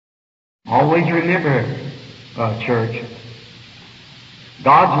Always remember, church,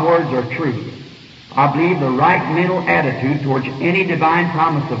 God's words are true. I believe the right mental attitude towards any divine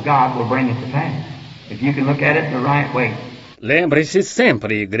promise of God will bring it to pass, if you can look at it in the right way. Lembre-se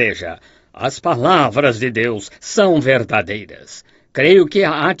sempre, igreja, as palavras de Deus são verdadeiras. Creio que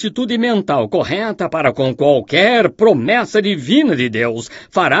a atitude mental correta para com qualquer promessa divina de Deus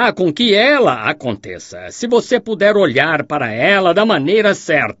fará com que ela aconteça, se você puder olhar para ela da maneira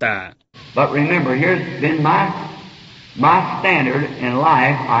certa. But remember, here's been my standard in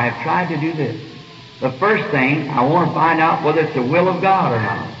life. I have tried to do this. The first thing, I want to find out whether it's the will of God or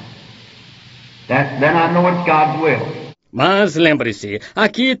not. Then I know it's God's will. Mas lembre-se,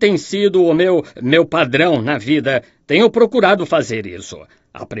 aqui tem sido o meu padrão na vida. Tenho procurado fazer isso.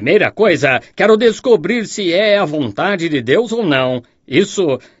 A primeira coisa, quero descobrir se é a vontade de Deus ou não.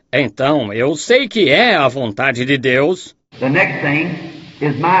 Isso, então, eu sei que é a vontade de Deus. The next thing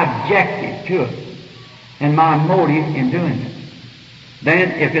is my objective to it and my motive in doing it.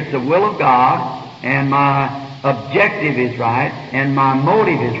 Then, if it's the will of God and my objective is right and my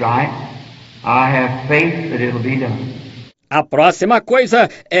motive is right, I have faith that it'll be done. A próxima coisa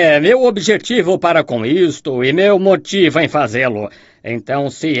é meu objetivo para com isto e meu motivo em fazê-lo. Então,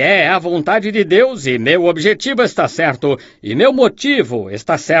 se é a vontade de Deus e meu objetivo está certo e meu motivo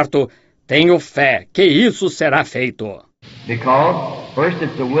está certo, tenho fé que isso será feito. Because first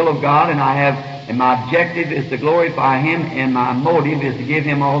it's the will of God and my objective is to glorify Him and my motive is to give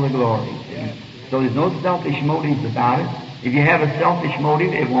Him all the glory. So there's no selfish motives about it. If you have a selfish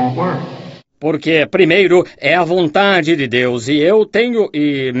motive, it won't work. Porque primeiro é a vontade de Deus e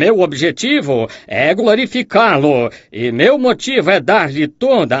meu objetivo é glorificá-lo e meu motivo é dar-lhe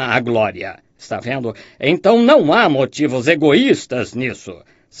toda a glória. Está vendo? Então não há motivos egoístas nisso.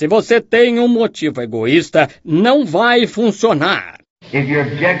 Se você tem um motivo egoísta, não vai funcionar. If your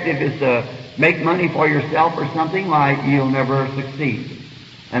objective is to make money for yourself or something, like you'll never succeed.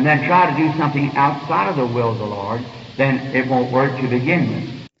 And then try to do something outside of the will of the Lord, then it won't work to begin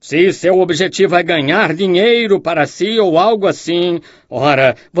with. Se seu objetivo é ganhar dinheiro para si ou algo assim,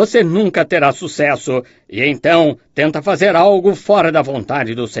 ora, você nunca terá sucesso. E então, tenta fazer algo fora da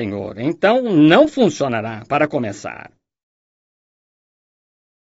vontade do Senhor. Então, não funcionará para começar.